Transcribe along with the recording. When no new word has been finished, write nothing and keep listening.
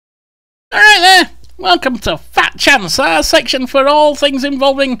Alright there, welcome to Fat Chance, our section for all things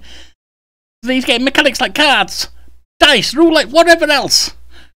involving these game mechanics like cards, dice, roulette, whatever else.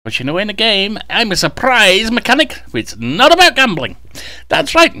 But you know, in a game, I'm a surprise mechanic. It's not about gambling.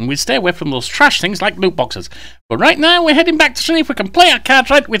 That's right, and we stay away from those trash things like loot boxes. But right now, we're heading back to see if we can play our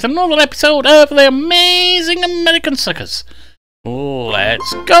cards right with another episode of the Amazing American Circus.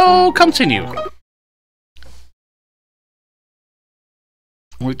 Let's go continue.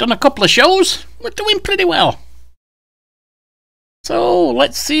 We've done a couple of shows. We're doing pretty well. So,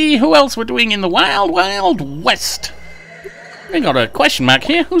 let's see who else we're doing in the Wild Wild West. We got a question mark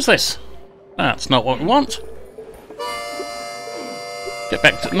here. Who's this? That's not what we want. Get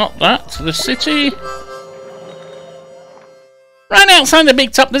back to, not that, to the city. Right outside the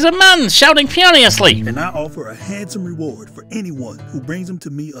big top, there's a man shouting furiously. And I offer a handsome reward for anyone who brings him to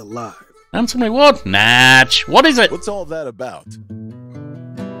me alive. Handsome reward? Natch. What is it? What's all that about?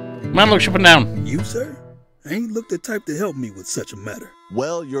 Man looks up and down. You, sir? I ain't look the type to help me with such a matter.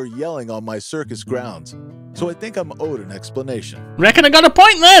 Well, you're yelling on my circus grounds, so I think I'm owed an explanation. Reckon I got a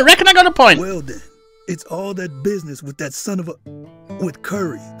point there. Reckon I got a point. Well then, it's all that business with that son of a... with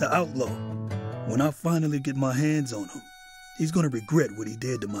Curry, the outlaw. When I finally get my hands on him, he's gonna regret what he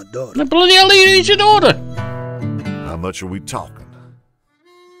did to my daughter. The bloody hell is your daughter? How much are we talking?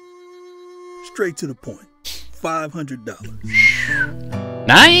 Straight to the point. $500.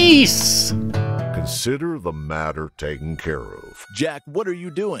 Nice! Consider the matter taken care of. Jack, what are you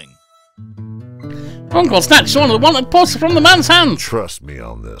doing? Uncle snatched one of the wanted posters from the man's hand. Trust me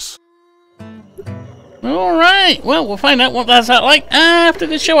on this. Alright, well, we'll find out what that's like after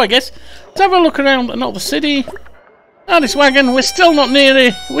the show, I guess. Let's have a look around another city. Ah, this wagon, we're still not near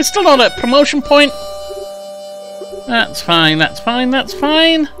the... We're still not at promotion point. That's fine, that's fine, that's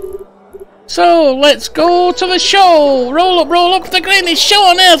fine. So, let's go to the show! Roll up, the greatest show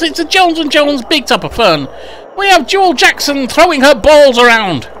on earth! It's a Jones & Jones Big Top of Fun! We have Jewel Jackson throwing her balls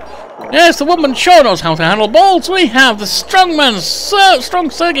around! Yes, the woman sure knows how to handle balls! We have the strongman, strong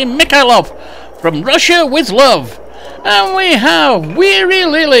Sergei Mikhailov from Russia with Love! And we have Weary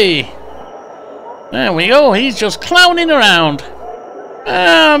Lily! There we go, he's just clowning around!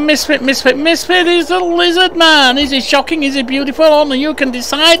 Misfit is the lizard man. Is he shocking? Is he beautiful? Only you can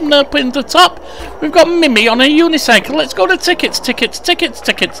decide. And up in the top, we've got Mimi on a unicycle. Let's go to tickets.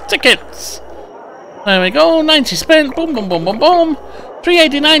 There we go. 90 spent. Boom, boom, boom, boom, boom.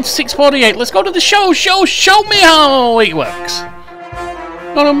 389 to 648. Let's go to the show. Show me how it works.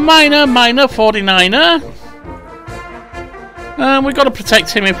 Got a minor 49er. And we've got to protect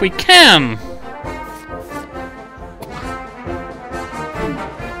him if we can.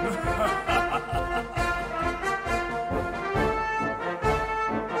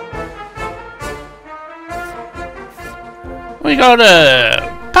 We got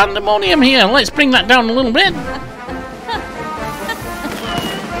a pandemonium here. Let's bring that down a little bit.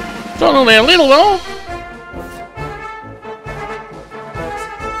 It's only a little though.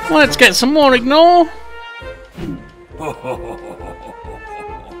 Let's get some more ignore.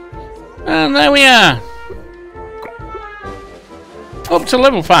 And there we are. Up to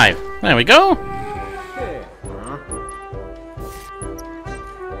level 5. There we go.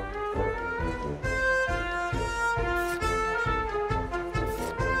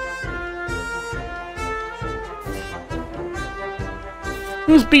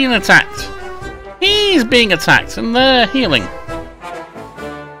 Who's being attacked? He's being attacked, and they're healing.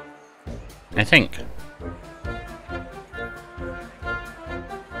 I think.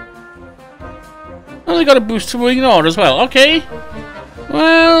 Oh, they got a boost to ignore as well. Okay.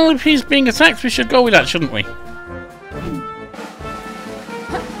 Well, if he's being attacked, we should go with that, shouldn't we?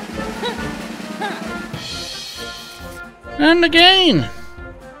 And again.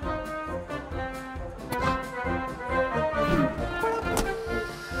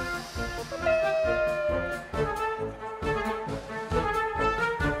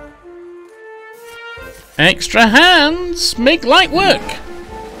 Extra hands make light work.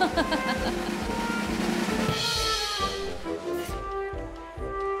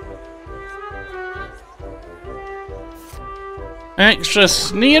 Extra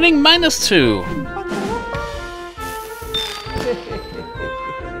sneering -2.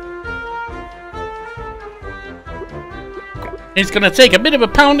 It's gonna take a bit of a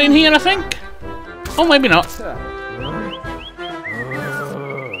pounding here, I think. Oh, maybe not.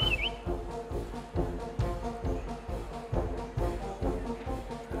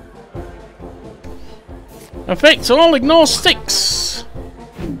 Perfect, so all ignore sticks.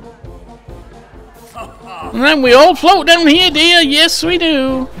 And then we all float down here, dear. Yes, we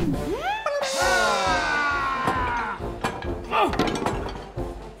do.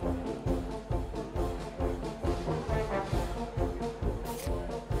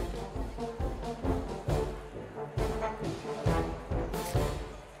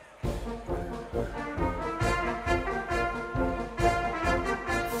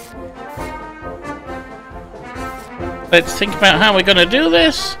 Let's think about how we're going to do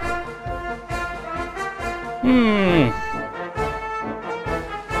this.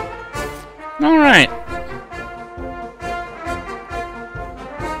 Alright.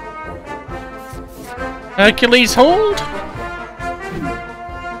 Hercules hold.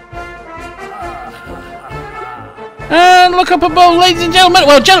 And look up above, ladies and gentlemen.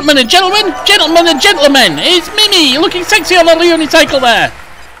 Well, gentlemen and gentlemen, gentlemen and gentlemen. It's Mimi looking sexy on the unicycle there.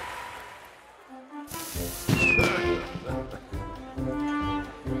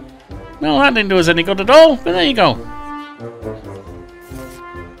 Well, that didn't do us any good at all, but there you go.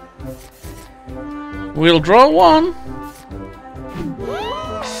 We'll draw one.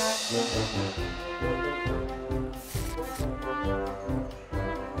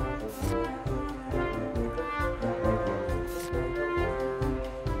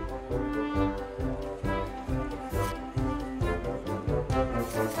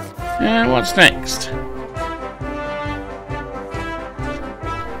 And what's next?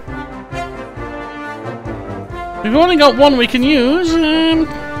 We've only got one we can use.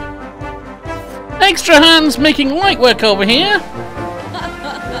 Extra hands making light work over here.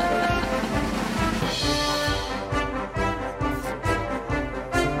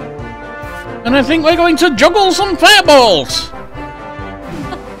 And I think we're going to juggle some fireballs.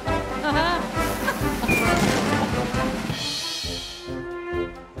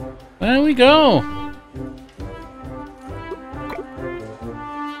 There we go.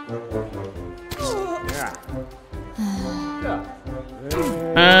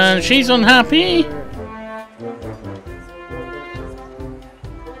 And she's unhappy.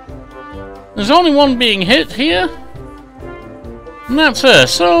 There's only one being hit here. And that's her.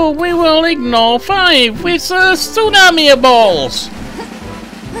 So we will ignore 5 with a tsunami of balls.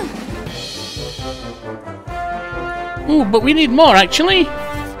 Ooh, but we need more actually.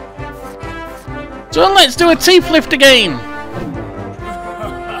 So let's do a teeth lift again.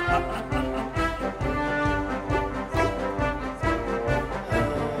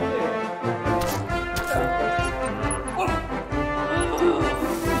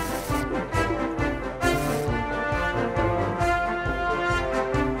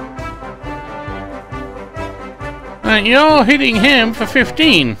 And you're hitting him for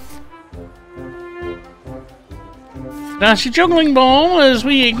 15. That's your juggling ball as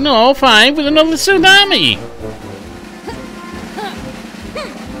we ignore 5 with another tsunami.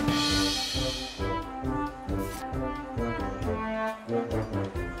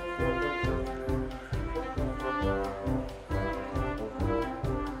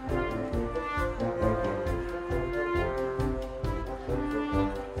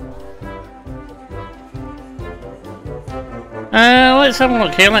 Let's have a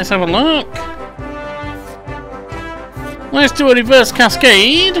look here, let's have a look. Let's do a reverse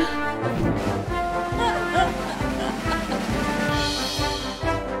cascade.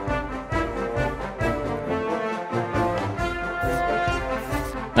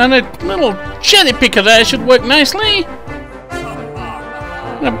 And a little cherry picker there should work nicely.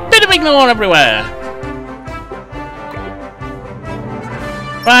 And a bit of ignore everywhere.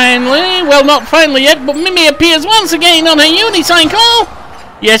 Finally, well not finally yet, but Mimi appears once again on her unicycle.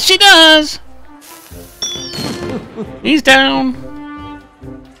 Yes she does. He's down.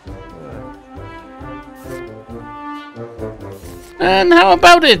 And how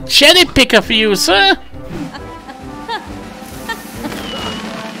about a cherry picker for you, sir?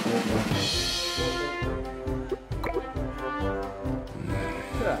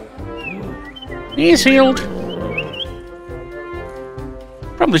 He's healed.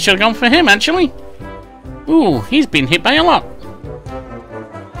 Probably should have gone for him, actually. Ooh, he's been hit by a lot.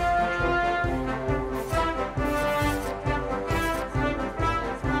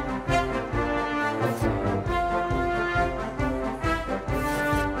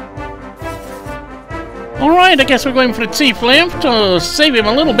 Alright, I guess we're going for a T-flame to save him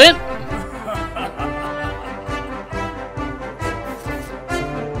a little bit.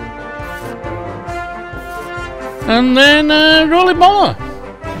 And then Rolly Baller.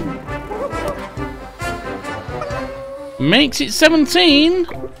 Makes it 17.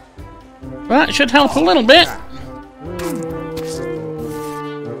 That should help a little bit.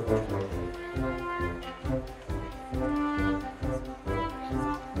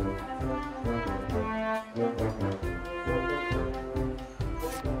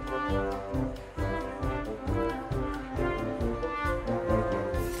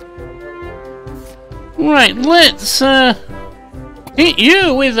 Right, let's hit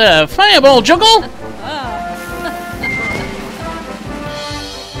you with a fireball juggle.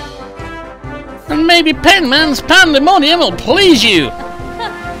 And maybe Penman's pandemonium will please you.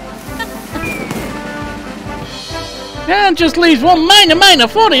 Yeah, just leaves one minor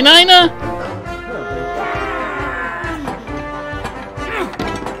 49er.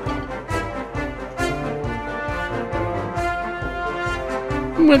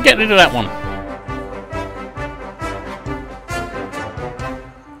 We'll get rid of that one.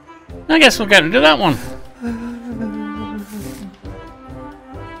 I guess we'll get rid of that one.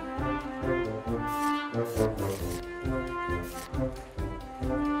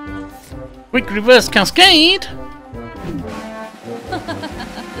 Quick reverse cascade.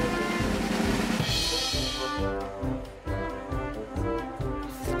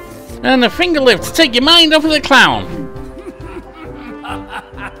 And a finger lift to take your mind off of the clown.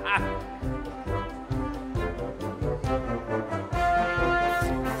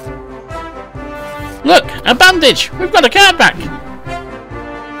 Look, a bandage! We've got a card back!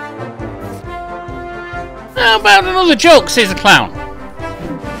 How about another joke, says the clown.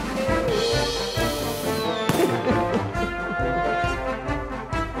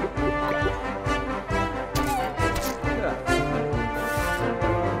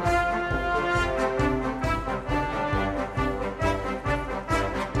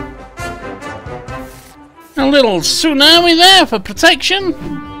 A little tsunami there for protection.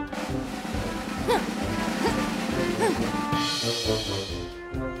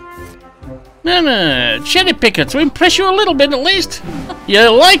 And a cherry picker to impress you a little bit at least. You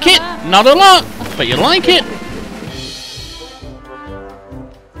like it, not a lot, but you like it.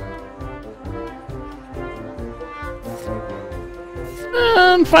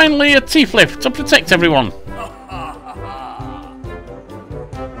 And finally a teeth lift to protect everyone.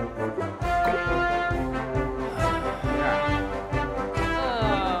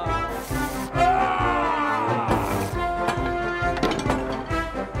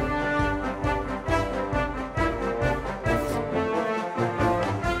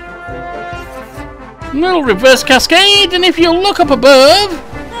 Little reverse cascade, and if you look up above,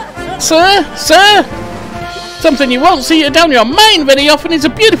 sir, something you won't see down your mind very often is a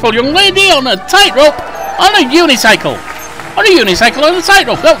beautiful young lady on a tightrope on a unicycle. Or a unicycle on a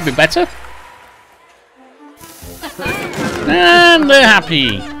tightrope, that would be better. And they're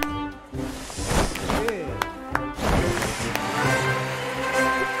happy.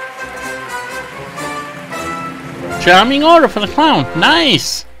 Charming aura for the clown,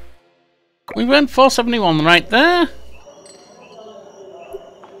 nice. We went 471 right there.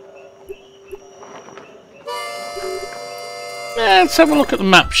 Let's have a look at the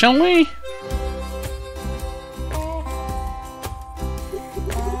map, shall we?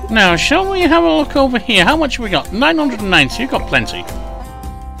 Now, shall we have a look over here? How much have we got? 990, you've got plenty.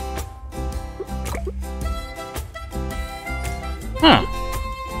 Huh.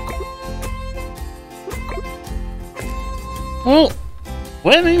 Well,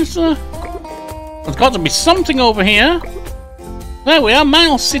 where is the... There's got to be something over here. There we are,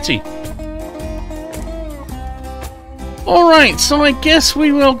 Miles City. Alright, so I guess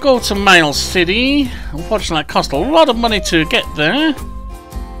we will go to Miles City. Unfortunately, it cost a lot of money to get there.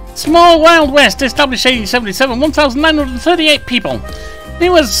 Small Wild West, established 1877, 1,938 people.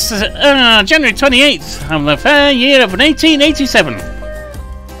 It was January 28th of the fair year of 1887.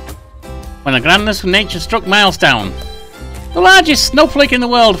 When the grandness of nature struck Miles down. The largest snowflake in the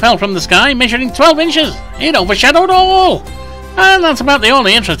world fell from the sky, measuring 12 inches. It overshadowed all. And that's about the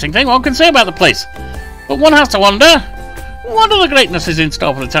only interesting thing one can say about the place. But one has to wonder, what other greatness is in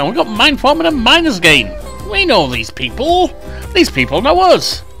store for the town? We've got mine foreman and miners' gain. We know these people. These people know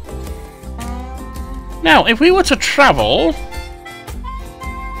us. Now, if we were to travel...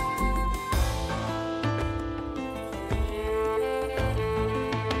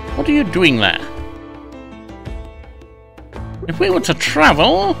 What are you doing there? If we were to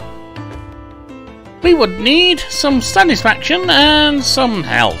travel, we would need some satisfaction and some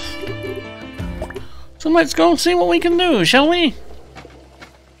health. So let's go and see what we can do, shall we?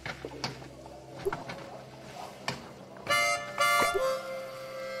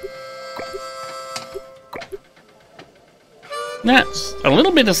 That's a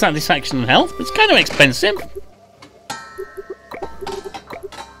little bit of satisfaction and health, but it's kind of expensive.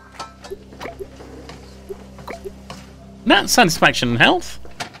 That's satisfaction and health.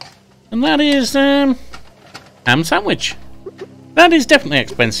 And that is, ham sandwich. That is definitely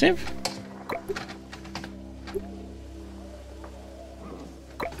expensive.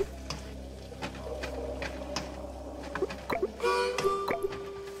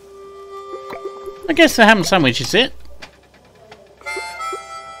 I guess the ham sandwich is it.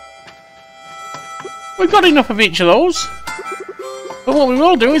 We've got enough of each of those. But what we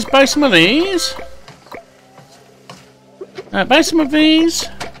will do is buy some of these. Buy some of these.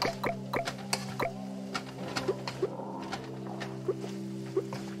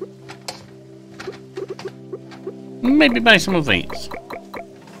 maybe buy some of these.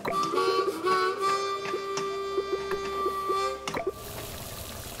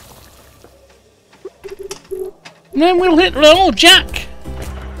 And then we'll hit roll, Jack!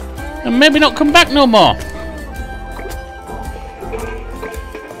 And maybe not come back no more.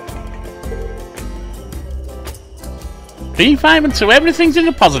 3, 5 and 2, everything's in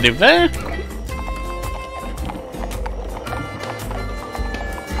the positive there.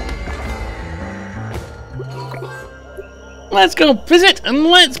 Let's go visit and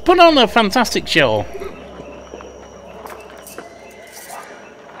let's put on a fantastic show.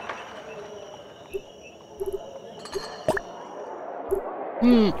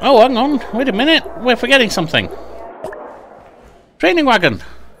 Oh, hang on. Wait a minute. We're forgetting something. Training wagon.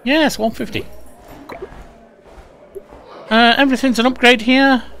 Yes, 150. Everything's an upgrade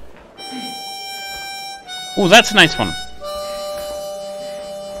here. Oh, that's a nice one.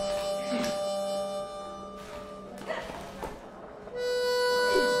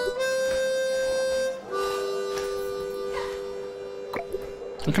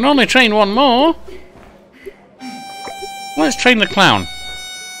 I can only train one more. Let's train the clown.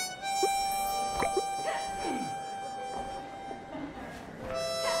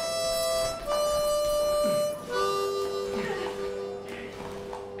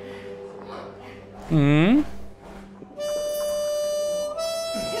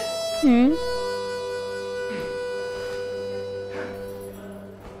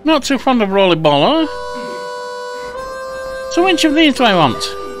 Not too fond of Rollyballer. So which of these do I want?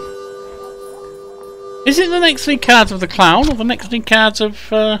 Is it the next 3 cards of the clown or the next 3 cards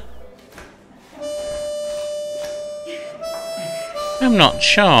of... I'm not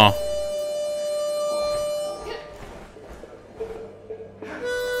sure.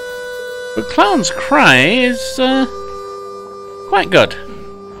 But Clown's Cry is quite good,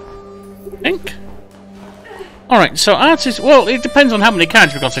 I think. Alright, so Artist... Well, it depends on how many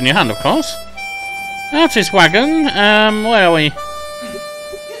cards you've got in your hand, of course. Artist Wagon, where are we?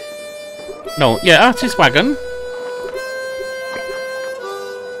 No, yeah, Artist Wagon.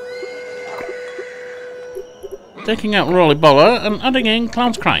 Taking out Rollyballer and adding in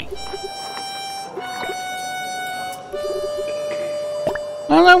Clown's Cry.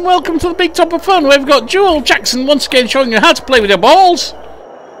 And then welcome to the big top of fun. We've got Jewel Jackson once again showing you how to play with your balls.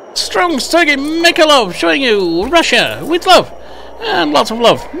 Strong, sturdy Maker Love showing you Russia with love. And lots of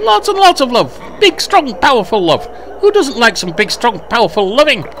love. Lots and lots of love. Big, strong, powerful love. Who doesn't like some big, strong, powerful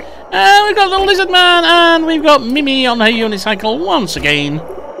loving? And we've got the Lizard Man and we've got Mimi on her unicycle once again.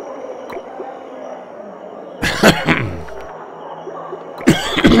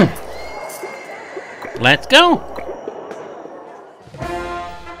 Let's go.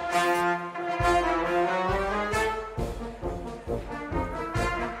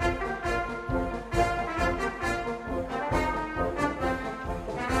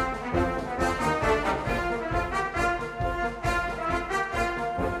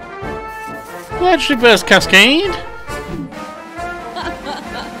 Let's reverse cascade.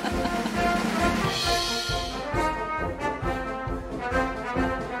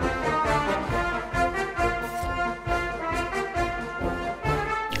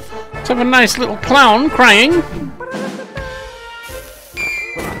 Let's have a nice little clown crying.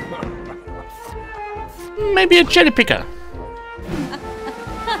 Maybe a cherry picker.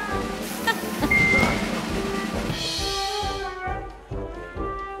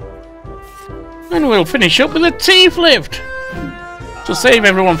 And we'll finish up with a teeth lift to save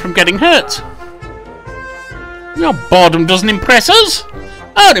everyone from getting hurt. Your boredom doesn't impress us.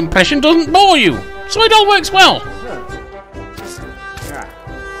 Our impression doesn't bore you, so it all works well.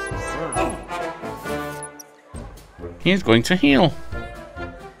 He's going to heal.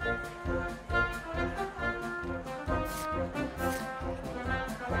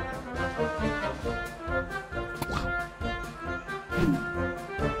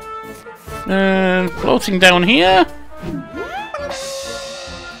 Floating down here.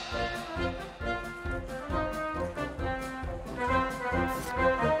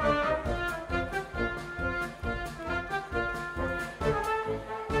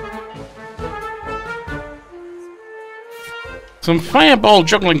 Some fireball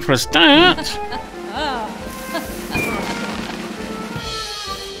juggling for a start.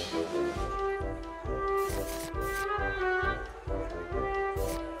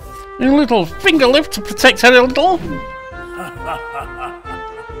 A little finger lift to protect her a little.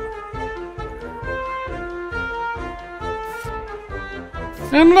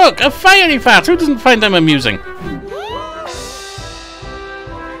 And look, a fiery fart. Who doesn't find them amusing?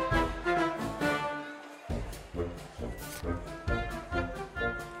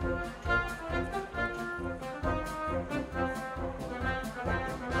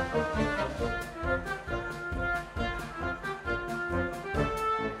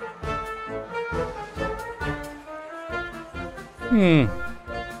 I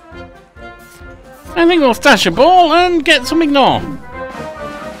think we'll stash a ball and get some ignore.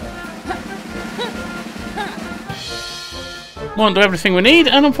 Won't do everything we need,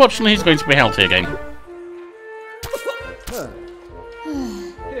 and unfortunately he's going to be healthy again.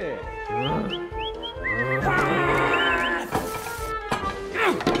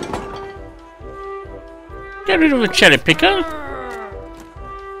 Get rid of the cherry picker.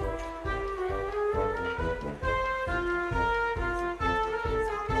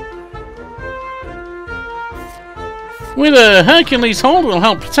 With a Hercules hold, we'll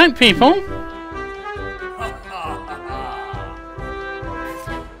help protect people.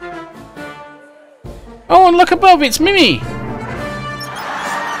 Oh, and look above, it's Mimi!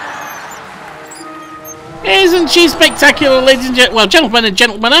 Isn't she spectacular, ladies and gentlemen? Well, gentlemen and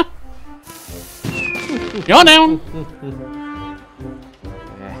gentlemen. You're down.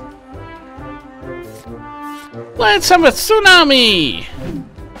 Let's have a tsunami!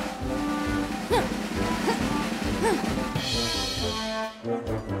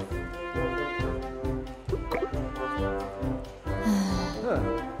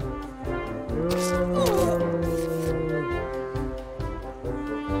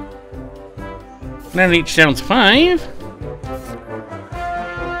 Now reach down to 5.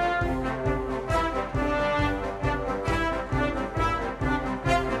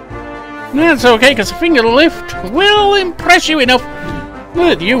 That's okay, because a finger lift will impress you enough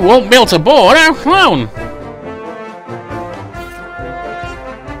that you won't be able to board our clown.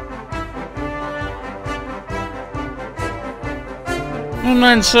 And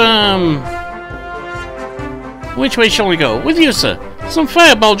then some... Which way shall we go? With you, sir. Some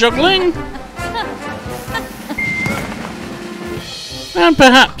fireball juggling. And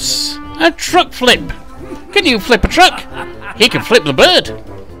perhaps a truck flip. Can you flip a truck? He can flip the bird.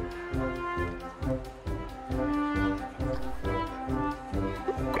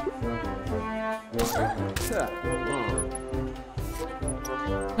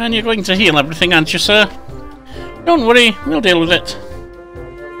 And you're going to heal everything, aren't you, sir? Don't worry, we'll deal with it.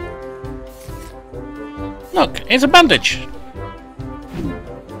 Look, it's a bandage.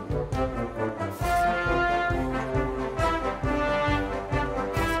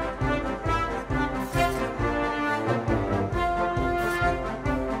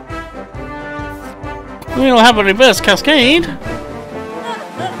 We'll have a reverse cascade.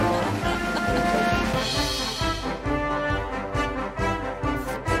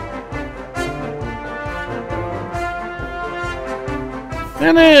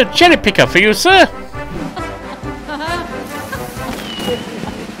 And a cherry picker for you, sir.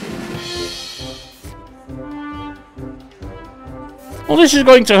 Well, this is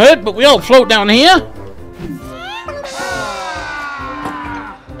going to hurt, but we all float down here.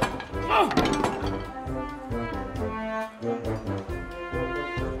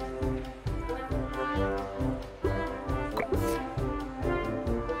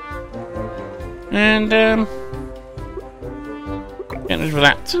 And, get rid of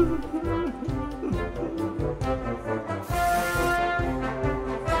that.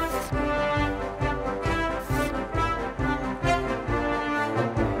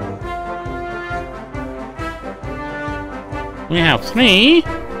 We have 3.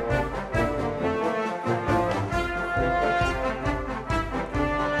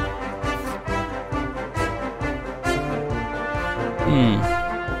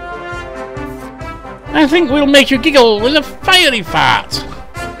 I think we'll make you giggle with a fiery fart.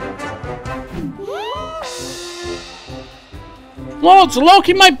 Lords,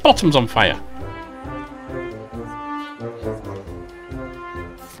 Loki, my bottom's on fire.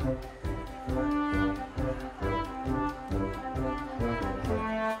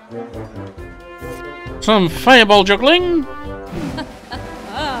 Some fireball juggling.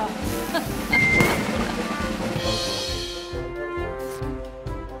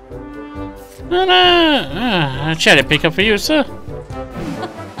 And a cherry picker for you, sir.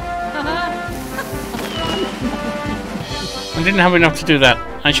 I didn't have enough to do that.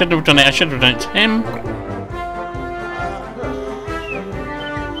 I should have done it. I should have done it to him.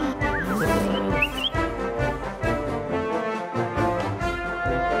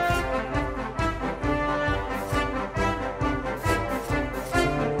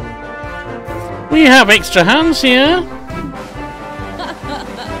 We have extra hands here.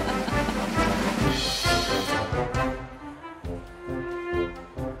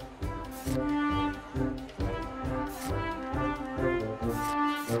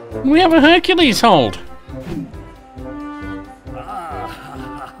 We have a Hercules hold.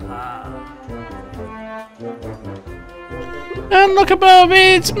 And And look above,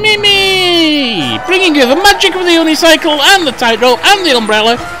 it's Mimi! Bringing you the magic of the unicycle and the tightrope and the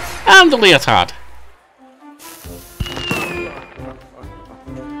umbrella and the leotard.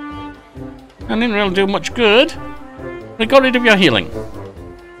 I didn't really do much good. We got rid of your healing.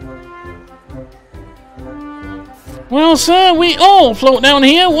 Well, sir, we all float down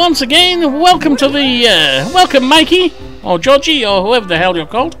here once again. Welcome to the... welcome, Mikey, or Georgie, or whoever the hell you're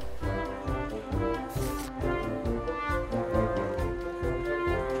called.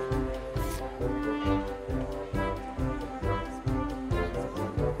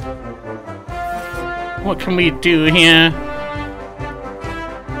 What can we do here?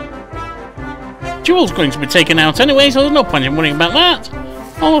 Jewel's going to be taken out anyway, so there's no point in worrying about that.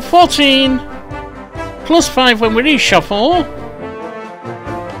 On 14, plus 5 when we reshuffle.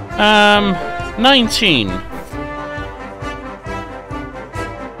 19.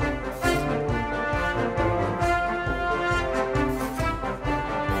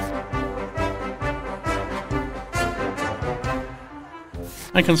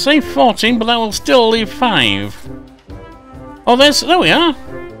 I can say 14, but that will still leave 5. Oh, there we are.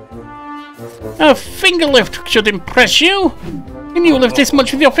 A finger lift should impress you. Can you lift this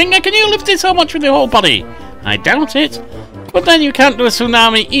much with your finger? Can you lift it so much with your whole body? I doubt it. But then you can't do a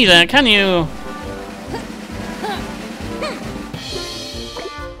tsunami either, can you?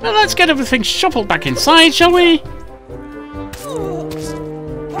 Well, let's get everything shuffled back inside, shall we?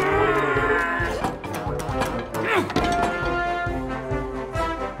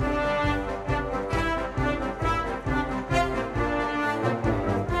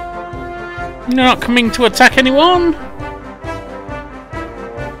 You're not coming to attack anyone?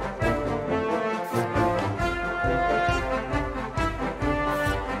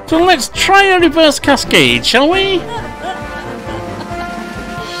 So let's try a reverse cascade, shall we?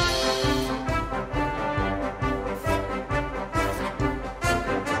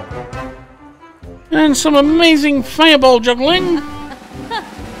 And some amazing fireball juggling.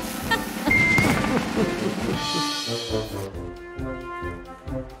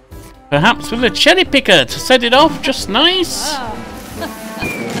 Perhaps with a cherry picker to set it off just nice.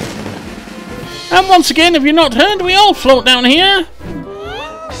 And once again, have you not heard, we all float down here.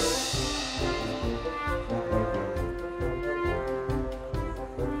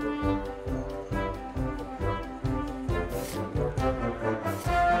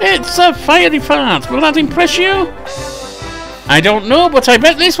 It's a fiery fart. Will that impress you? I don't know, but I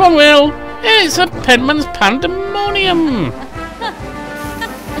bet this one will. It's a penman's pandemonium.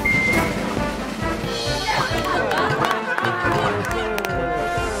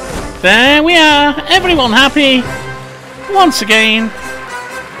 There we are, everyone happy. Once again,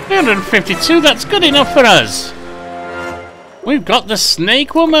 352, that's good enough for us. We've got the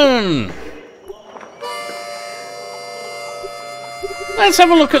Snake Woman. Let's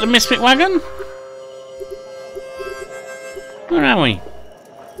have a look at the Misfit Wagon. Where are we?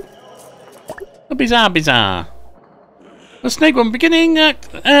 The bizarre. The Snake Woman beginning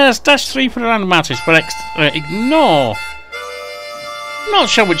dash 3 for the random artist for ignore. Not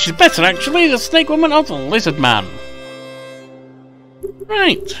sure which is better actually, the Snake Woman or the Lizard Man.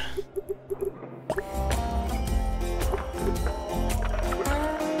 Right.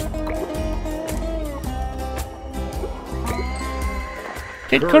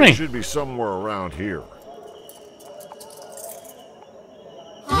 Kid Curry should be somewhere around here.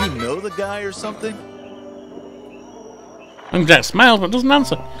 You know the guy or something? And Jack smiles but doesn't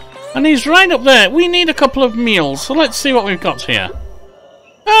answer. And he's right up there. We need a couple of meals, so let's see what we've got here.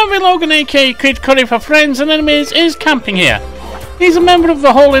 Harvey Logan, aka Kid Curry for friends and enemies, is camping here. He's a member of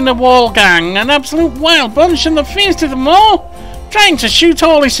the Hole in the Wall gang, an absolute wild bunch and the fiercest of them all, trying to shoot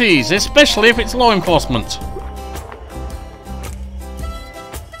all he sees, especially if it's law enforcement.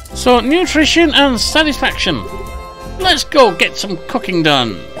 So, nutrition and satisfaction. Let's go get some cooking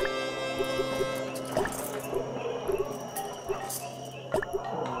done.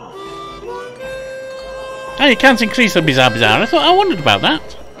 Oh, you can't increase the bizarre. I wondered about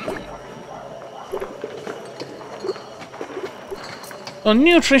that. So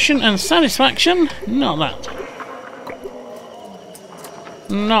nutrition and satisfaction, not that.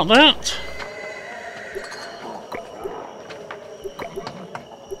 Not that.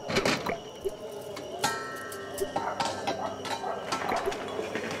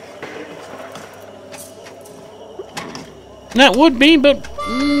 That would be, but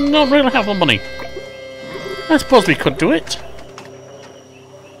not really have the money. I suppose we could do it.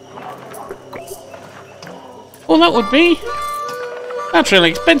 Well, that would be. That's really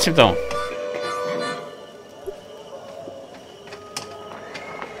expensive, though.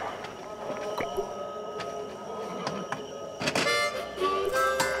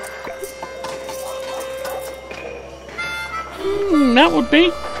 That would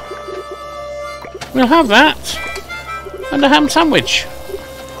be. We'll have that. And a ham sandwich.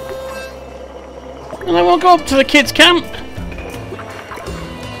 And then we'll go up to the kids' camp.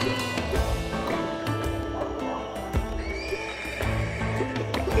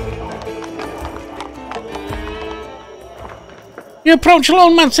 You approach a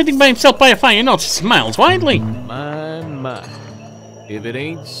lone man sitting by himself by a fire. You notice he smiles widely. My. If it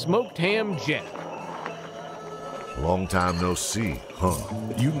ain't Smoked Ham Jack. Long time no see, huh?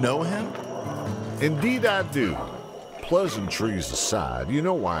 You know him? Indeed I do. Pleasantries aside, you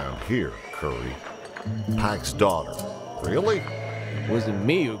know why I'm here, Curry. Pike's daughter. Really? Wasn't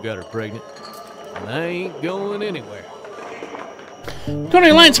me who got her pregnant. And I ain't going anywhere.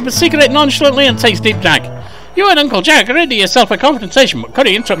 Curry lights up a cigarette nonchalantly and takes deep drag. You and Uncle Jack are ready yourself for confrontation, but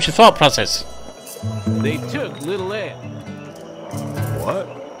Curry interrupts your thought process. They took little Ed. What?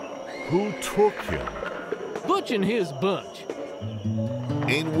 Who took him? Butch and his bunch.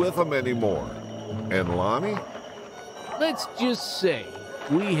 Ain't with him anymore. And Lonnie? Let's just say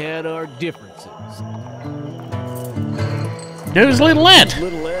we had our differences. Who's little Ed?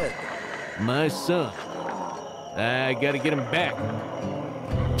 Little Ed. My son. I gotta get him back.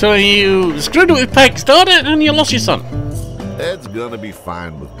 So you screwed it with Pike's daughter and you lost your son. Ed's gonna be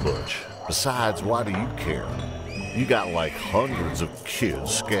fine with Butch. Besides, why do you care? You got like hundreds of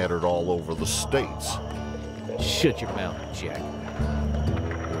kids scattered all over the states. Shut your mouth, Jack.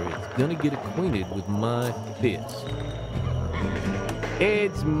 Or it's gonna get acquainted with my fist.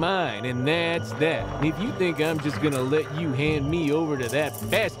 Ed's mine, and that's that. And if you think I'm just gonna let you hand me over to that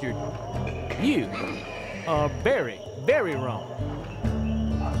bastard, you are very, very wrong.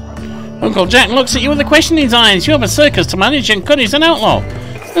 Uncle Jack looks at you with a question in his eyes. You have a circus to manage and Curry's an outlaw.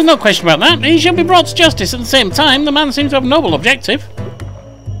 There's no question about that. He should be brought to justice. At the same time, the man seems to have a noble objective.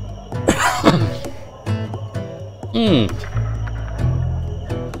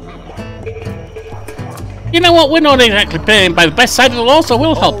 You know what? We're not exactly playing by the best side of the law, so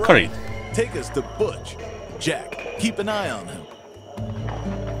we'll help All Curry. right. Take us to Butch. Jack, keep an eye on him.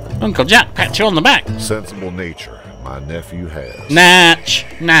 Uncle Jack pats you on the back. Sensible nature my nephew has. Natch,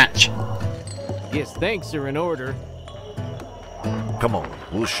 natch. Yes, thanks are in order. Come on,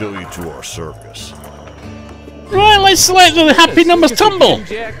 we'll show you to our circus. Right, let's select the happy numbers tumble.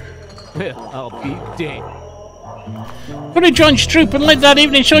 Jack? Well, I'll be damned. Curry joins your troop and late that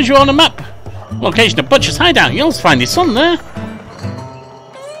evening shows you on a map. Location of Butcher's hideout. You'll find his son there.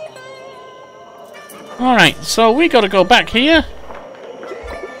 Alright, so we gotta go back here.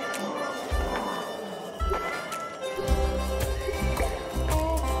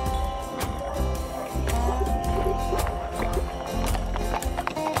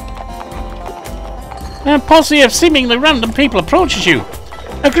 A posse of seemingly random people approaches you.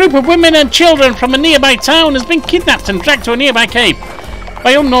 A group of women and children from a nearby town has been kidnapped and dragged to a nearby cave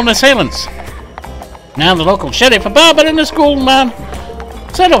by unknown assailants. Now the local sheriff, a barber and a schoolman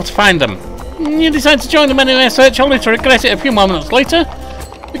set off to find them. You decide to join them in their search, only to regret it a few moments later.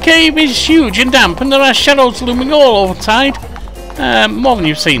 The cave is huge and damp and there are shadows looming all outside. More than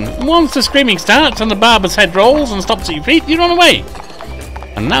you've seen. Once the screaming starts and the barber's head rolls and stops at your feet, you run away.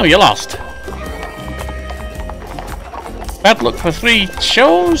 And now you're lost. Bad luck for 3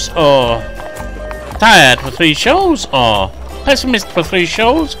 shows, or tired for 3 shows, or pessimist for 3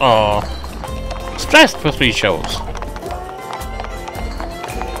 shows, or stressed for 3 shows.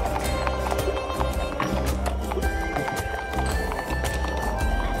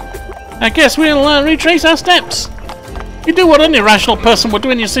 I guess we'll retrace our steps. You do what any rational person would do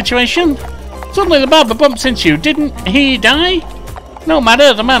in your situation. Suddenly the barber bumps into you. Didn't he die? No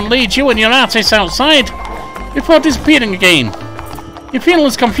matter, the man leads you and your artist outside before disappearing again. You feel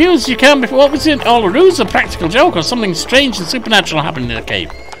as confused as you can before what was it all a ruse, a practical joke, or something strange and supernatural happened in the cave.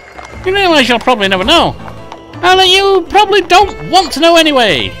 You realise you'll probably never know. And that you probably don't want to know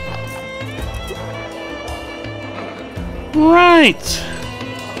anyway. Right.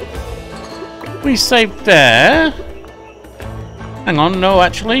 We saved there. Hang on, no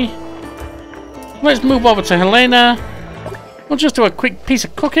actually. Let's move over to Helena. We'll just do a quick piece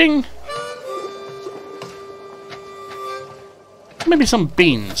of cooking. Maybe some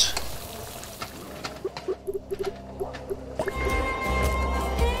beans.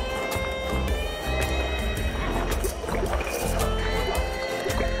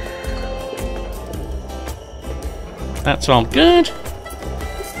 That's all good.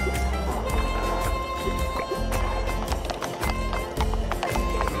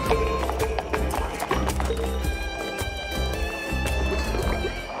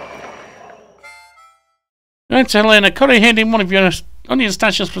 Right, Helena, Curry handing one of your onion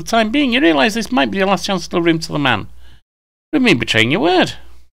stashes for the time being. You realise this might be your last chance to deliver him to the man. What do you mean betraying your word?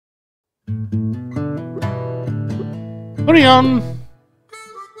 Hurry on.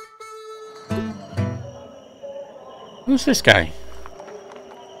 Who's this guy?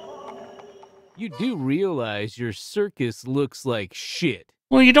 You do realize your circus looks like shit.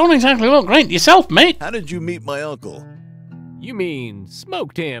 Well, you don't exactly look great yourself, mate. How did you meet my uncle? You mean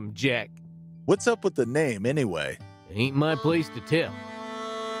smoked him, Jack? What's up with the name, anyway? Ain't my place to tell.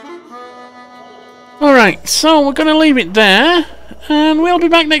 Alright, so we're going to leave it there, and we'll be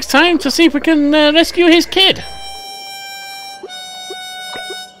back next time to see if we can rescue his kid.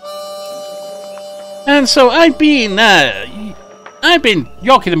 And so I've been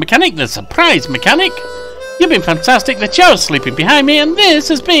Yorkie the Mechanic, the surprise mechanic. You've been fantastic, the chow's sleeping behind me, and this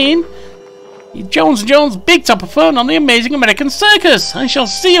has been Jones & Jones' Big Top of Fun on the Amazing American Circus. I shall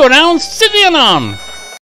see you around City and on.